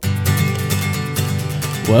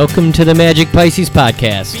Welcome to the Magic Pisces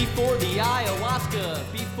Podcast. Before the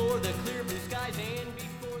ayahuasca, before the clear blue skies, and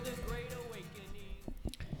before the great awakening.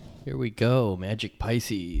 Here we go, Magic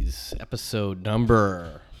Pisces, episode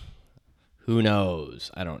number, who knows?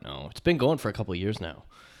 I don't know. It's been going for a couple of years now.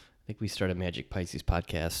 I think we started Magic Pisces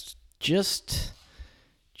Podcast just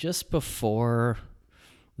before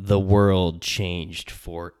the world changed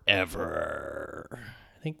forever.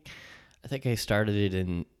 I think I started it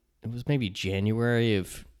it was maybe January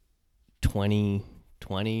of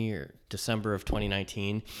 2020 or December of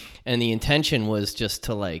 2019. And the intention was just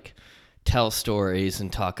to tell stories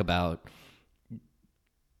and talk about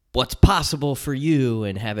what's possible for you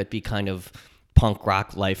and have it be kind of punk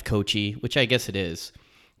rock life coachy, which I guess it is.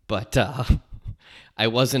 But I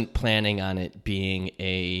wasn't planning on it being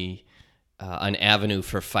an avenue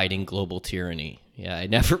for fighting global tyranny. Yeah, I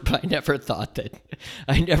never thought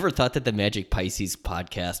that the Magic Pisces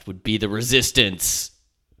podcast would be the resistance.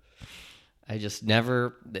 I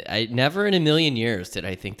never in a million years did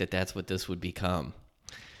I think that that's what this would become.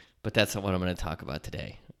 But that's not what I'm going to talk about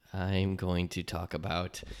today. I'm going to talk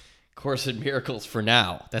about Course in Miracles for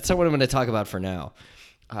now. That's not what I'm going to talk about for now.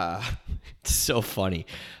 It's so funny.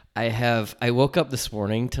 I woke up this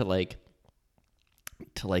morning to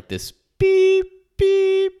this beep,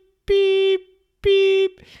 beep, beep,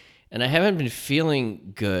 beep. And I haven't been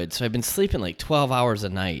feeling good. So I've been sleeping 12 hours a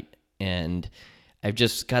night. And I've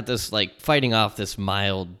just got this fighting off this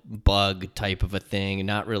mild bug type of a thing.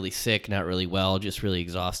 Not really sick, not really well, just really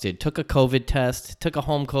exhausted. Took a home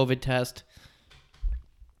COVID test.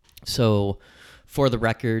 So for the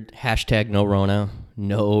record, hashtag no Rona,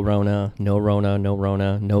 no Rona, no Rona, no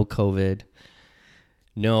Rona, no COVID.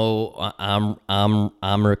 No,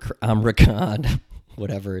 Omicron,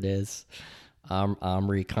 whatever it is.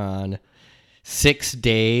 Omicron. 6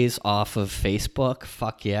 days off of Facebook.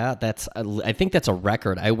 Fuck yeah. I think that's a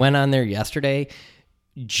record. I went on there yesterday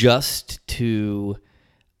just so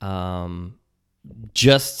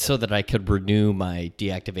that I could renew my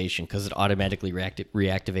deactivation because it automatically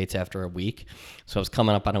reactivates after a week. So I was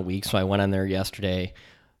coming up on a week. So I went on there yesterday,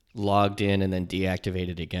 logged in, and then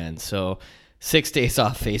deactivated again. So 6 days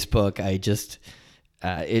off Facebook. I just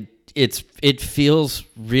it feels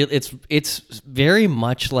real. It's very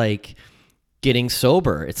much like getting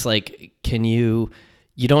sober. It's like, you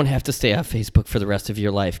don't have to stay off Facebook for the rest of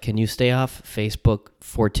your life. Can you stay off Facebook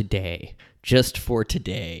for today? Just for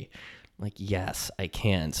today? Yes, I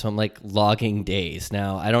can. So I'm logging days.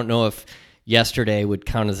 Now, I don't know if yesterday would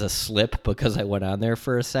count as a slip because I went on there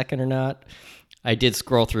for a second or not. I did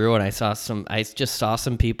scroll through and I just saw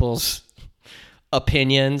some people's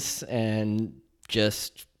opinions and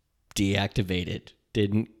just deactivated.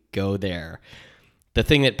 Didn't go there. The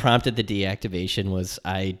thing that prompted the deactivation was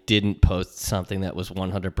I didn't post something that was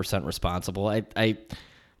 100% responsible. I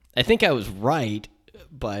think I was right,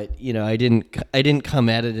 but I didn't come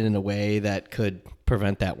at it in a way that could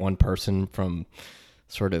prevent that one person from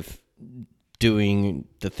sort of doing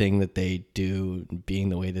the thing that they do, being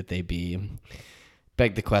the way that they be.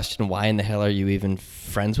 Beg the question, why in the hell are you even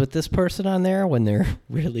friends with this person on there when they're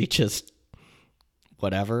really just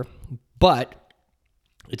whatever? But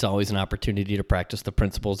it's always an opportunity to practice the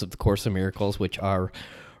principles of the Course in Miracles, which are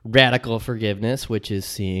radical forgiveness, which is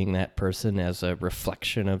seeing that person as a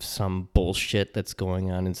reflection of some bullshit that's going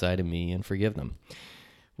on inside of me and forgive them.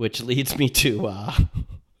 Which leads me to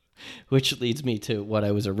what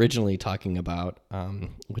I was originally talking about,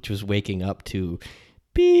 which was waking up to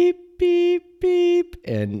beep, beep, beep.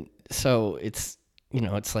 And so it's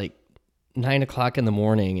 9 o'clock in the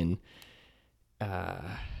morning and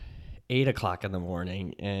 8 o'clock in the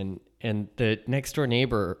morning, and the next door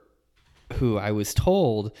neighbor, who I was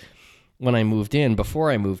told before I moved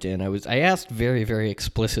in, I asked very, very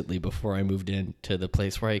explicitly before I moved in to the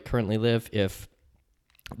place where I currently live if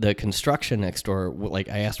the construction next door,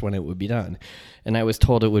 I asked when it would be done, and I was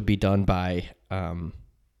told it would be done by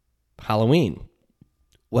Halloween.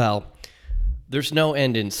 Well, there's no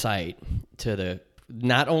end in sight to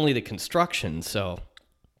not only the construction, so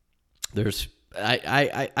there's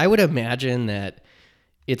I would imagine that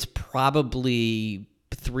it's probably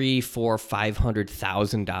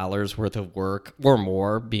 $300,000-$500,000 worth of work or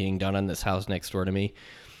more being done on this house next door to me,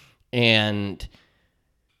 and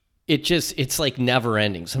it's never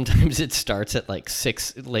ending. Sometimes it starts at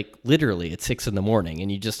 6, literally at 6 in the morning, and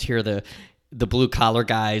you just hear the blue collar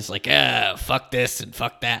guys fuck this and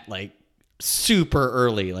fuck that, super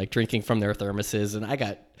early, drinking from their thermoses, and I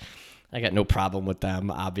got no problem with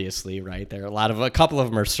them, obviously, right? A couple of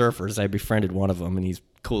them are surfers. I befriended one of them, and he's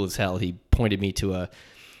cool as hell. He pointed me to a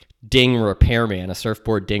ding repairman, a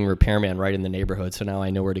surfboard ding repairman right in the neighborhood. So now I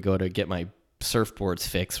know where to go to get my surfboards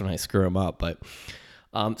fixed when I screw them up. But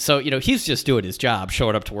so, he's just doing his job,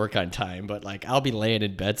 showing up to work on time. But like, I'll be laying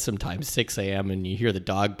in bed sometimes 6 a.m. and you hear the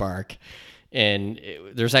dog bark, and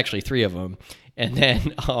there's actually 3 of them. And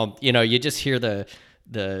then, you just hear the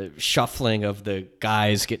shuffling of the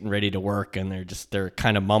guys getting ready to work, and they're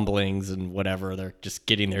kind of mumblings and whatever. They're just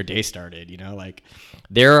getting their day started, like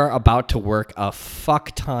they're about to work a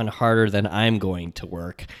fuck ton harder than I'm going to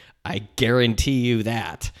work. I guarantee you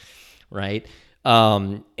that. Right.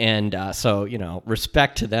 So,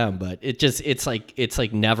 respect to them, but it's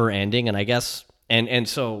like never ending. And I guess, and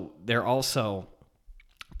so they're also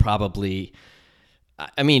probably,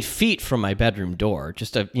 feet from my bedroom door,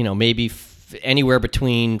 just maybe anywhere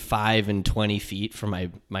between 5 and 20 feet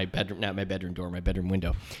from my bedroom, not my bedroom door, my bedroom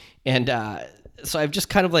window. And, so I've just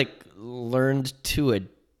kind of like learned to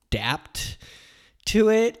adapt to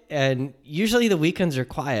it. And usually the weekends are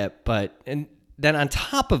quiet, and then on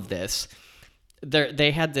top of this, they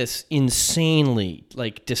had this insanely,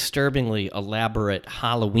 like, disturbingly elaborate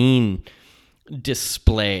Halloween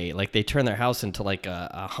display. Like, they turned their house into like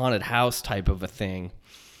a haunted house type of a thing,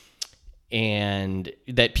 and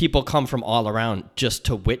that people come from all around just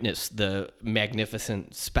to witness the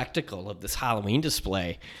magnificent spectacle of this Halloween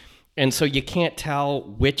display. And so you can't tell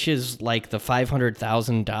which is like the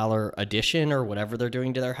 $500,000 addition or whatever they're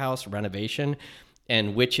doing to their house, renovation,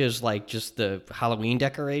 and which is like just the Halloween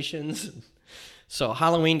decorations. So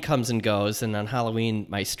Halloween comes and goes, and on Halloween,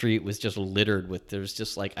 my street was just littered with, there's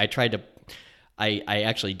just like, I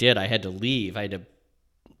actually did, I had to leave. I had to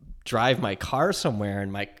drive my car somewhere,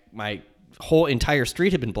 and my whole entire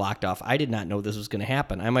street had been blocked off. I did not know this was going to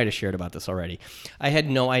happen. I might have shared about this already. I had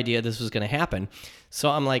no idea this was going to happen. So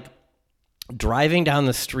I'm like driving down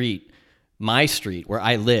the street, my street where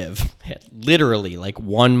I live, literally like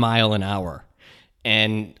 1 mile an hour.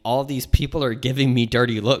 And all these people are giving me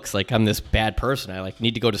dirty looks like I'm this bad person. I like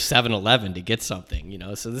need to go to 7-Eleven to get something,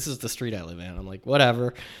 So this is the street I live in. I'm like,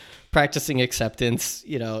 whatever, practicing acceptance,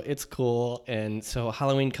 it's cool. And so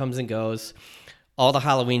Halloween comes and goes. All the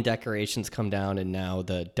Halloween decorations come down, and now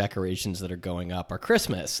the decorations that are going up are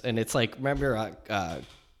Christmas. And it's like, remember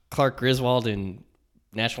Clark Griswold in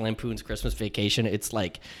National Lampoon's Christmas Vacation? It's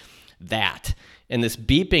like that. And this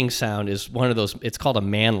beeping sound is one of those, it's called a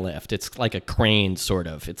man lift. It's like a crane, sort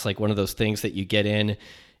of. It's like one of those things that you get in,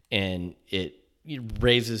 and it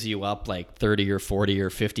raises you up like 30 or 40 or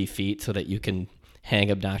 50 feet so that you can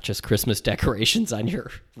hang obnoxious Christmas decorations on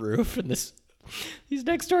your roof. And these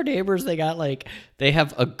next door neighbors, they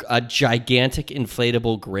have a gigantic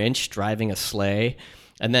inflatable Grinch driving a sleigh.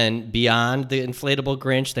 And then beyond the inflatable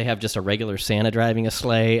Grinch, they have just a regular Santa driving a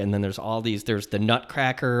sleigh. And then there's the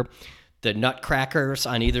nutcrackers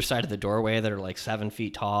on either side of the doorway that are like 7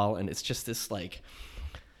 feet tall. And it's just this like,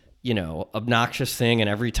 obnoxious thing. And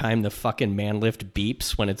every time the fucking man lift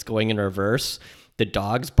beeps when it's going in reverse, the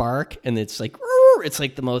dogs bark, and it's like, it's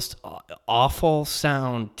like the most awful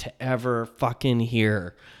sound to ever fucking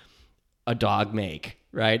hear a dog make,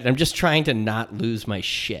 right? And I'm just trying to not lose my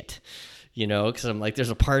shit, because I'm like,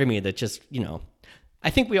 there's a part of me that just,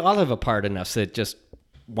 I think we all have a part in us that just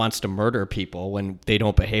wants to murder people when they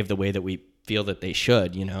don't behave the way that we feel that they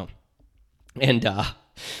should, And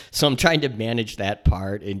so I'm trying to manage that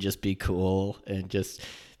part and just be cool and just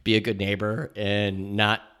be a good neighbor and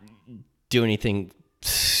not do anything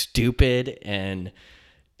stupid, and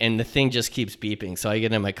the thing just keeps beeping. So I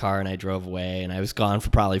get in my car and I drove away, and I was gone for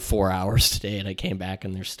probably 4 hours today, and I came back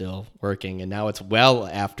and they're still working, and now it's well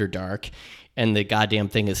after dark and the goddamn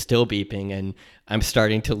thing is still beeping, and I'm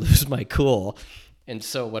starting to lose my cool. And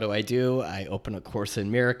so what do? I open A Course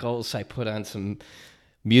in Miracles. I put on some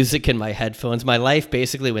music in my headphones. My life,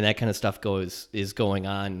 basically, when that kind of stuff is going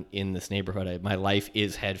on in this neighborhood, my life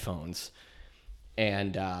is headphones.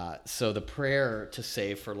 And so the prayer to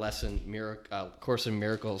say for Course in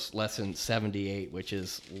Miracles lesson 78, which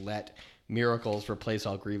is let miracles replace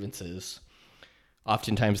all grievances.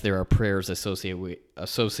 Oftentimes there are prayers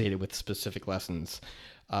associated with specific lessons.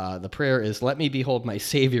 The prayer is, let me behold my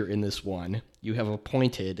Savior in this one you have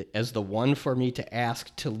appointed as the one for me to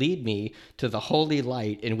ask to lead me to the holy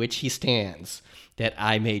light in which he stands, that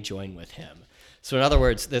I may join with him. So in other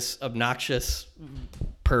words, this obnoxious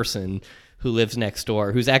person who lives next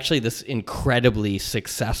door, who's actually this incredibly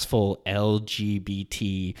successful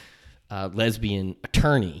LGBT lesbian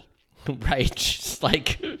attorney, right? She's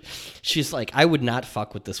like, I would not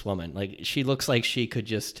fuck with this woman. Like, she looks like she could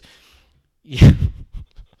just,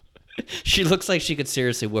 she looks like she could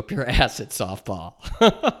seriously whoop your ass at softball.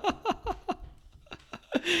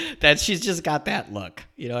 that she's just got that look.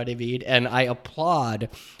 You know what I mean? And I applaud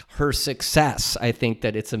her success. I think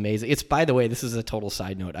that it's amazing. It's, by the way, this is a total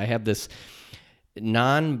side note. I have this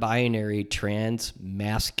non-binary trans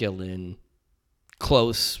masculine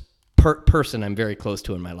close person I'm very close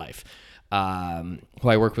to in my life, who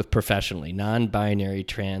I work with professionally. Non-binary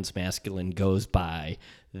trans masculine goes by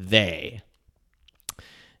they,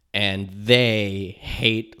 and they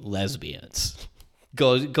hate lesbians.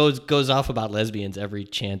 Goes off about lesbians every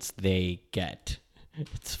chance they get.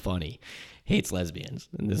 It's funny. Hates lesbians.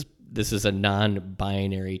 And this is a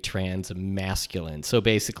non-binary trans masculine. So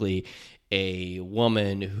basically a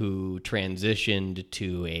woman who transitioned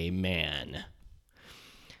to a man.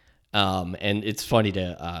 And it's funny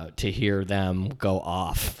to hear them go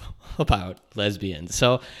off about lesbians.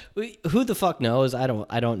 So who the fuck knows? I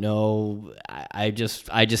don't know. I just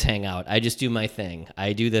hang out. I just do my thing.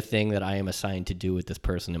 I do the thing that I am assigned to do with this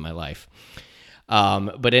person in my life.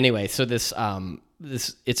 But anyway, so this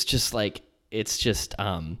it's just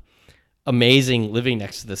amazing living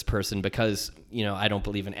next to this person because, you know, I don't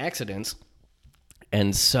believe in accidents.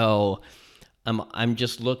 And so I'm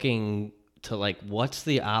just looking to, like, what's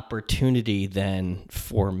the opportunity then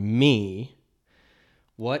for me?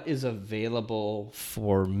 What is available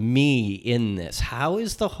for me in this? How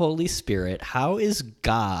is the Holy Spirit, how is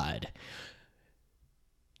God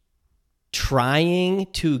trying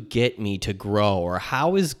to get me to grow, or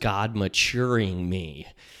how is God maturing me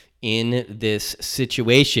in this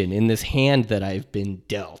situation, in this hand that I've been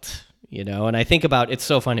dealt, you know? And I think about, it's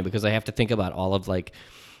so funny because I have to think about all of, like,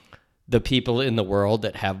 the people in the world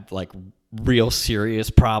that have, like, real serious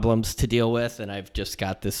problems to deal with, and I've just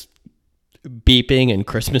got this beeping and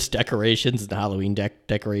Christmas decorations and Halloween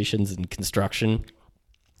decorations and construction,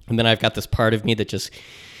 and then I've got this part of me that just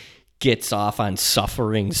gets off on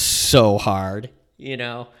suffering so hard, you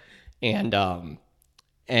know, and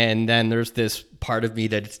then there's this part of me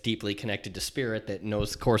that's deeply connected to spirit that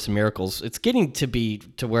knows the Course in Miracles. It's getting to be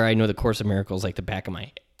to where I know the Course in Miracles like the back of my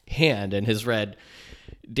hand, and has read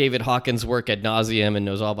David Hawkins' work ad nauseum and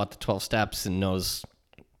knows all about the 12 steps and knows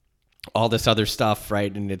all this other stuff,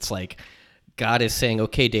 right? And it's like God is saying,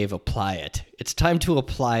 okay, Dave, apply it. It's time to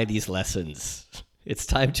apply these lessons. It's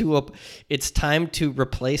time to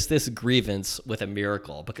replace this grievance with a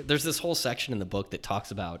miracle. Because there's this whole section in the book that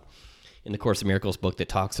talks about, in the Course in Miracles book, that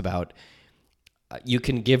talks about you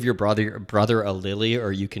can give your brother a lily,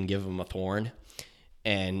 or you can give him a thorn.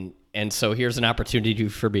 And so here's an opportunity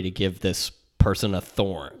for me to give this person a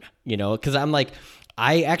thorn, you know, because I'm like,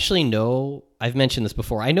 I actually know, I've mentioned this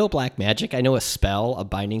before, I know black magic. I know a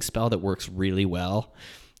binding spell that works really well.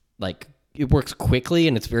 Like, it works quickly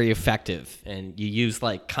and it's very effective. And you use,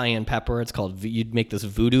 like, cayenne pepper. It's called, you'd make this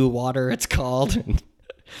voodoo water, it's called. And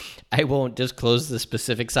I won't disclose the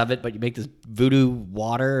specifics of it, but you make this voodoo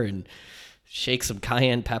water and shake some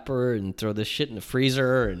cayenne pepper and throw this shit in the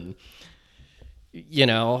freezer, and, you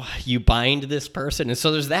know, you bind this person. And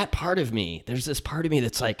so there's that part of me. There's this part of me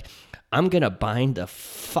that's like, I'm going to bind the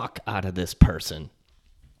fuck out of this person.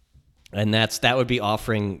 And that would be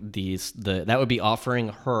offering that would be offering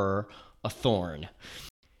her a thorn.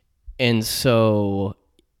 And so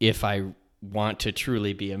if I want to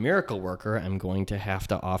truly be a miracle worker, I'm going to have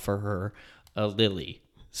to offer her a lily.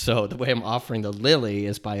 So the way I'm offering the lily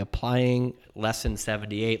is by applying lesson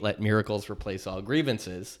 78, let miracles replace all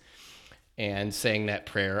grievances, and saying that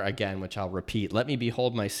prayer again, which I'll repeat. Let me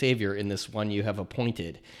behold my Savior in this one you have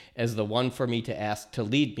appointed as the one for me to ask to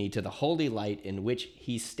lead me to the holy light in which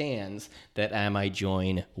he stands, that I might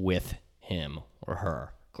join with him or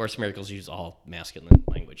her. Of course, miracles use all masculine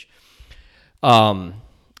language.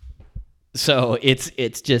 So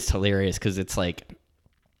it's just hilarious because it's like,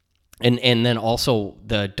 and then also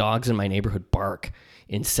the dogs in my neighborhood bark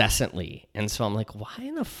incessantly. And so I'm like, why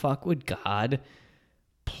in the fuck would God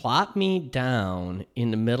plop me down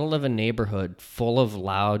in the middle of a neighborhood full of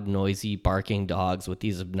loud, noisy, barking dogs with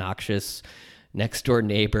these obnoxious next door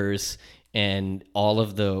neighbors and all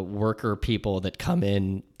of the worker people that come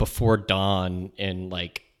in before dawn and,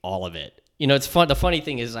 like, all of it? You know, it's fun. The funny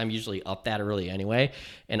thing is I'm usually up that early anyway,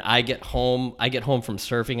 and I get home from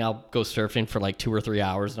surfing. I'll go surfing for like 2 or 3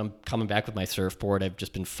 hours, and I'm coming back with my surfboard. I've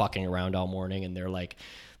just been fucking around all morning, and they're like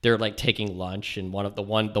taking lunch, and the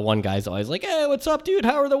one guy's always like, "Hey, what's up, dude?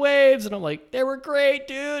 How are the waves?" And I'm like, "They were great,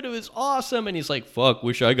 dude. It was awesome." And he's like, "Fuck,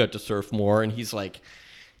 wish I got to surf more." And he's like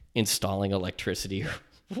installing electricity or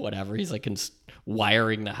whatever. He's like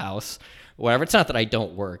wiring the house. Whatever. It's not that I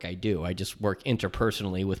don't work. I do. I just work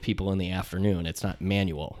interpersonally with people in the afternoon. It's not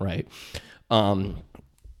manual, right? In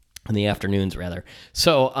the afternoons, rather.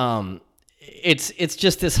 So, it's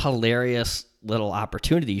just this hilarious little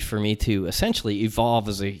opportunity for me to essentially evolve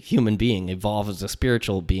as a human being, evolve as a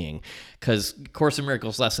spiritual being. Because Course in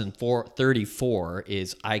Miracles lesson 434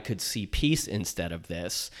 is I could see peace instead of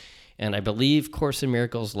this. And I believe Course in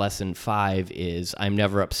Miracles lesson 5 is I'm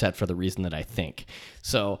never upset for the reason that I think.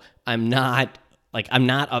 So I'm not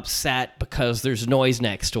upset because there's noise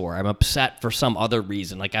next door. I'm upset for some other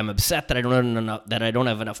reason. Like I'm upset that I don't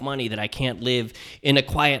have enough money, that I can't live in a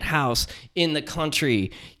quiet house in the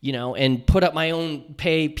country, and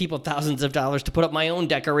pay people thousands of dollars to put up my own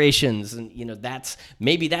decorations. And, that's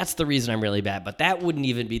the reason I'm really bad, but that wouldn't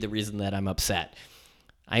even be the reason that I'm upset.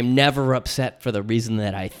 I'm never upset for the reason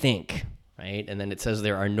that I think. Right? And then it says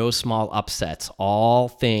there are no small upsets. All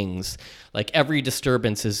things, like every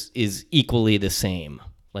disturbance is equally the same.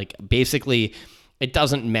 Like basically, it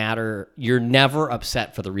doesn't matter. You're never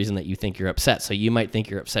upset for the reason that you think you're upset. So you might think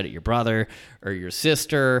you're upset at your brother or your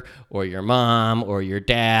sister or your mom or your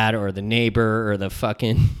dad or the neighbor or the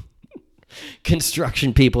fucking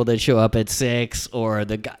construction people that show up at 6 or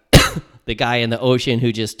the guy. The guy in the ocean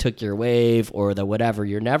who just took your wave or the whatever.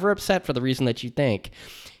 You're never upset for the reason that you think.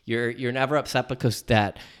 You're never upset because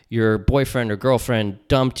that your boyfriend or girlfriend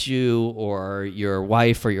dumped you or your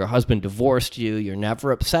wife or your husband divorced you. You're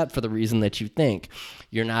never upset for the reason that you think.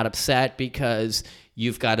 You're not upset because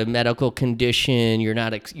you've got a medical condition. You're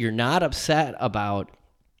not upset about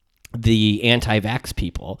the anti-vax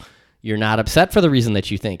people. You're not upset for the reason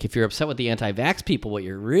that you think. If you're upset with the anti-vax people, what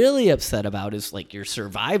you're really upset about is like your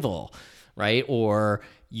survival, right? Or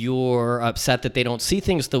you're upset that they don't see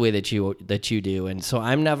things the way that you do. And so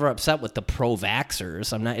I'm never upset with the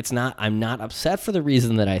pro-vaxxers. I'm not upset for the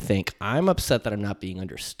reason that I think. I'm upset that I'm not being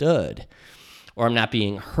understood or I'm not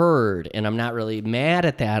being heard. And I'm not really mad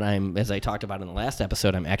at that. As I talked about in the last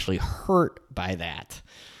episode, I'm actually hurt by that,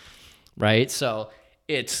 right? So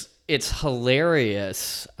it's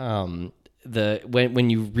hilarious when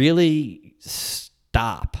you really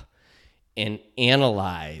stop and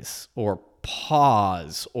analyze or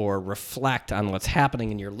pause or reflect on what's happening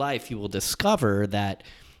in your life, you will discover that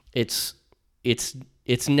it's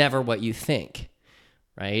never what you think,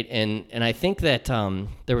 right? And I think that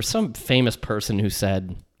there was some famous person who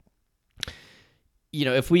said,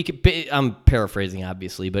 if we could, I'm paraphrasing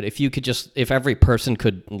obviously, but if every person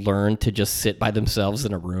could learn to just sit by themselves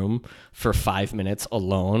in a room for 5 minutes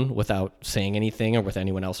alone without saying anything or with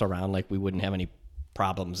anyone else around, like we wouldn't have any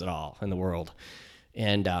problems at all in the world.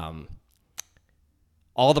 And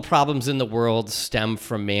all the problems in the world stem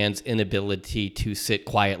from man's inability to sit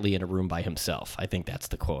quietly in a room by himself. I think that's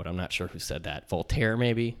the quote. I'm not sure who said that. Voltaire,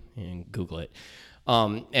 maybe? And Google it.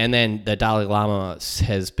 And then the Dalai Lama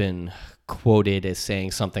has been quoted as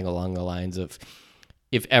saying something along the lines of,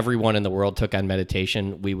 if everyone in the world took on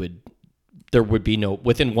meditation, within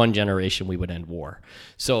one generation, we would end war.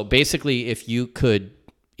 So basically, if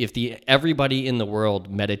everybody in the world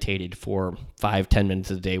meditated for 5-10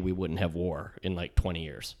 minutes a day, we wouldn't have war in like 20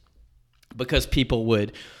 years, because people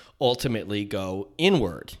would ultimately go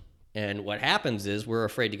inward. And what happens is we're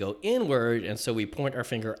afraid to go inward, and so we point our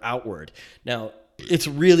finger outward. Now, it's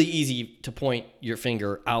really easy to point your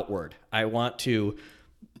finger outward. I want to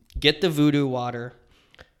get the voodoo water,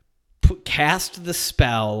 cast the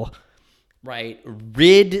spell, right?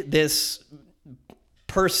 Rid this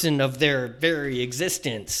person of their very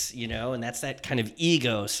existence, and that's that kind of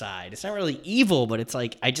ego side. It's not really evil, but it's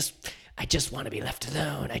like, I just want to be left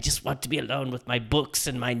alone. I just want to be alone with my books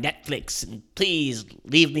and my Netflix, and please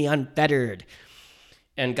leave me unfettered.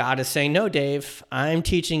 And God is saying, no, Dave, I'm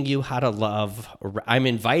teaching you how to love. I'm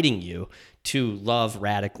inviting you to love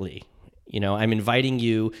radically. I'm inviting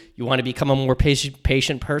you. You want to become a more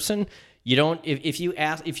patient person? You don't, if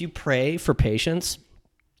you pray for patience,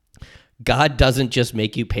 God doesn't just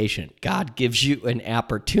make you patient. God gives you an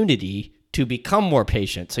opportunity to become more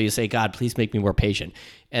patient. So you say, God, please make me more patient.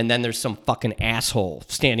 And then there's some fucking asshole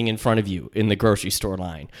standing in front of you in the grocery store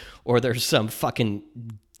line. Or there's some fucking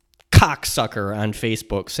cocksucker on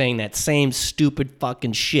Facebook saying that same stupid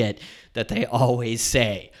fucking shit that they always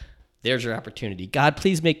say. There's your opportunity. God,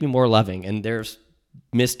 please make me more loving. And there's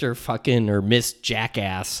Mr. fucking or Miss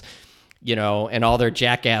Jackass, and all their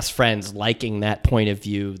jackass friends liking that point of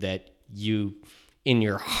view that you in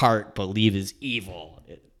your heart believe is evil.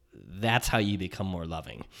 That's how you become more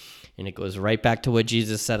loving. And it goes right back to what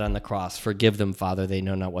Jesus said on the cross. Forgive them, Father, they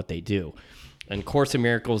know not what they do. And Course in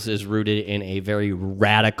Miracles is rooted in a very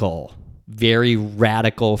radical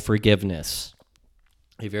forgiveness,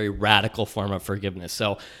 a very radical form of forgiveness.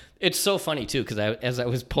 So it's so funny, too, because as I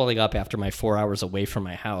was pulling up after my 4 hours away from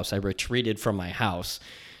my house, I retreated from my house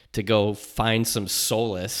to go find some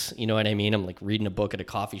solace. You know what I mean? I'm like reading a book at a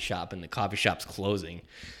coffee shop and the coffee shop's closing.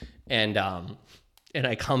 And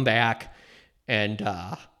I come back and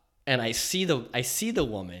I see the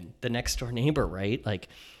woman, the next door neighbor, right? Like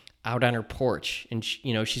out on her porch, and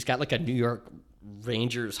she's got like a New York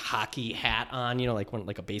Rangers hockey hat on,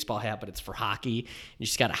 like a baseball hat, but it's for hockey. And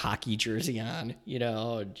she's got a hockey jersey on,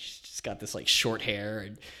 and she's got this like short hair.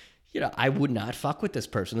 And, I would not fuck with this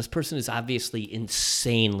person. This person is obviously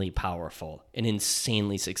insanely powerful and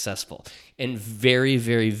insanely successful and very,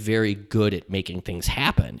 very, very good at making things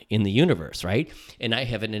happen in the universe, right? And I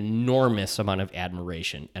have an enormous amount of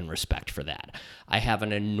admiration and respect for that. I have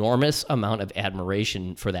an enormous amount of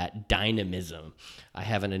admiration for that dynamism. I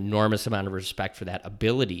have an enormous amount of respect for that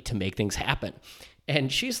ability to make things happen. And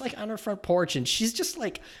she's like on her front porch, and she's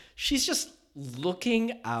just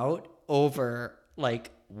looking out over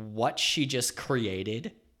like what she just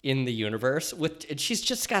created in the universe and she's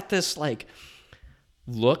just got this like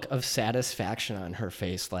look of satisfaction on her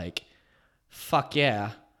face, like, fuck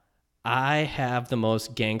yeah, I have the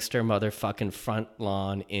most gangster motherfucking front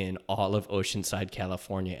lawn in all of Oceanside,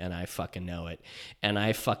 California, and I fucking know it. And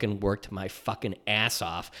I fucking worked my fucking ass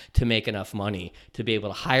off to make enough money to be able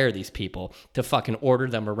to hire these people, to fucking order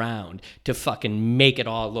them around, to fucking make it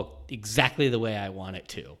all look exactly the way I want it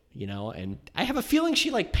to, And I have a feeling she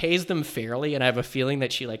like pays them fairly, and I have a feeling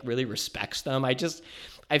that she like really respects them.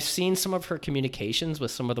 I've seen some of her communications with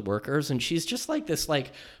some of the workers, and she's just like this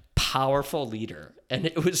like powerful leader. And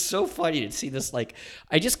it was so funny to see this, like,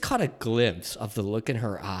 I just caught a glimpse of the look in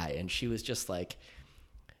her eye, and she was just like,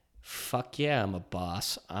 fuck yeah, I'm a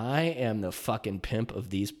boss. I am the fucking pimp of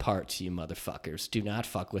these parts, you motherfuckers. Do not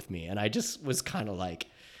fuck with me. And I just was kind of like,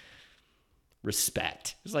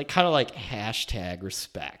 respect. It was like kind of like hashtag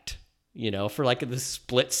respect, for like this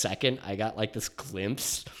split second, I got like this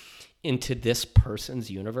glimpse into this person's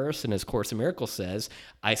universe. And as Course in Miracles says,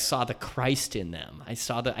 I saw the Christ in them. I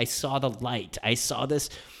saw the light. I saw this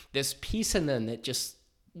piece in them that just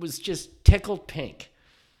was just tickled pink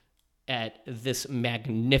at this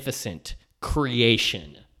magnificent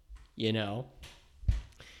creation, And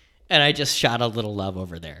I just shot a little love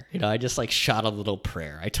over there. I just like shot a little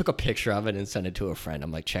prayer. I took a picture of it and sent it to a friend.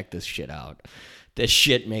 I'm like, check this shit out. This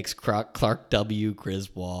shit makes Clark W.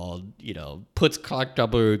 Griswold, puts Clark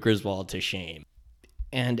W. Griswold to shame.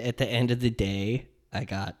 And at the end of the day, I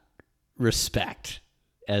got respect,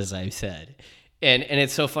 as I said. And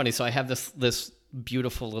it's so funny. So I have this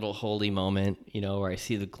beautiful little holy moment, where I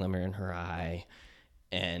see the glimmer in her eye,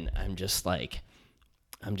 and I'm just like,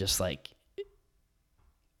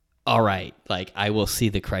 all right, like, I will see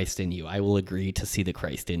the Christ in you. I will agree to see the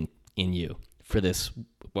Christ in you for this,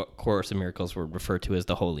 what Course in Miracles would refer to as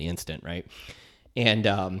the holy instant, right? And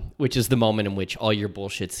which is the moment in which all your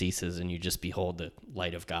bullshit ceases and you just behold the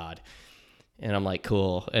light of God. And I'm like,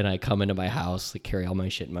 cool. And I come into my house, like carry all my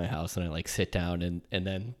shit in my house, and I like sit down, and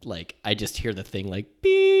then like I just hear the thing like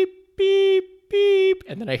beep, beep, beep.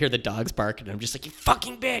 And then I hear the dogs barking, and I'm just like, you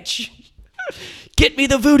fucking bitch. Get me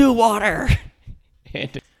the voodoo water.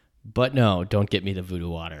 But no, don't get me the voodoo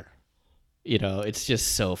water. It's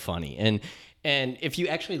just so funny. And if you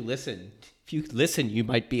actually listen, you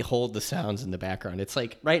might behold the sounds in the background. It's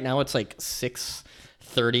like right now it's like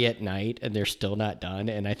 6:30 at night, and they're still not done.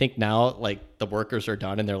 And I think now like the workers are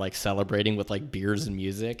done, and they're like celebrating with like beers and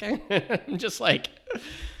music. I'm just like,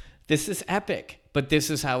 this is epic. But this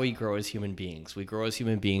is how we grow as human beings. We grow as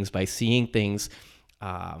human beings by seeing things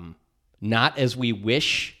not as we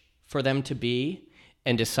wish for them to be,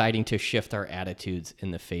 and deciding to shift our attitudes in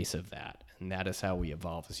the face of that. And that is how we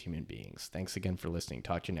evolve as human beings. Thanks again for listening.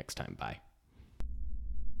 Talk to you next time. Bye.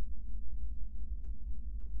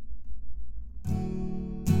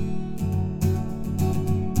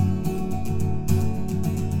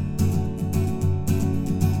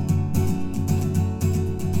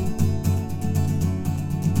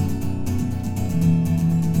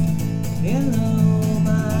 Hello,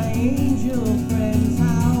 my angel friends,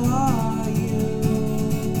 how are you?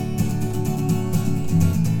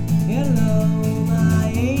 Hello,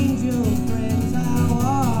 my angel friends, how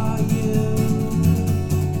are you?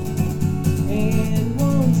 And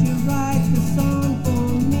won't you write the song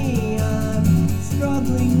for me? I'm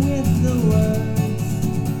struggling with the words.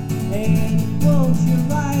 And won't you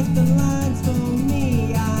write the lines for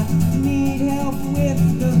me? I need help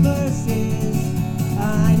with the verses.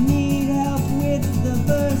 I need help with the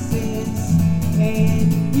verses.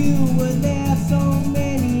 And you were there so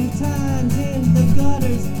many times in the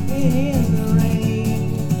gutters and in the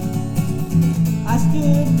rain. I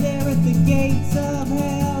stood there at the gates of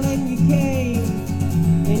hell, and you came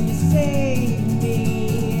and you saved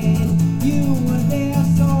me. And you were there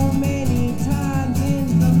so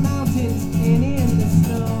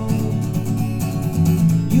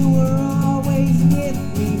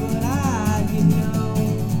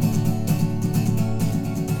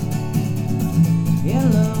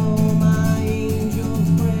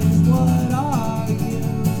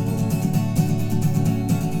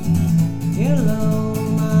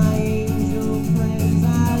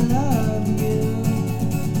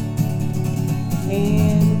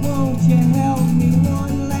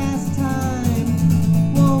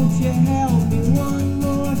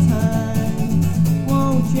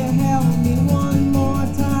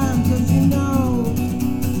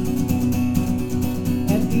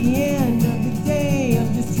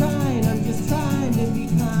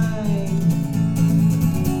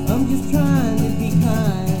I'm just trying to be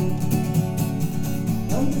kind.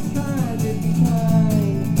 I'm just trying to be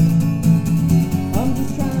kind. I'm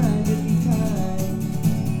just trying to be kind.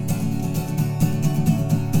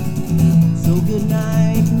 So good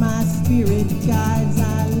night, my spirit guides,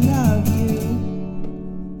 I love you.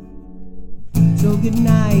 So good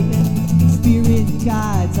night, spirit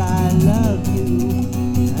guides, I love you.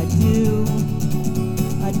 I do,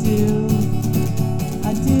 I do.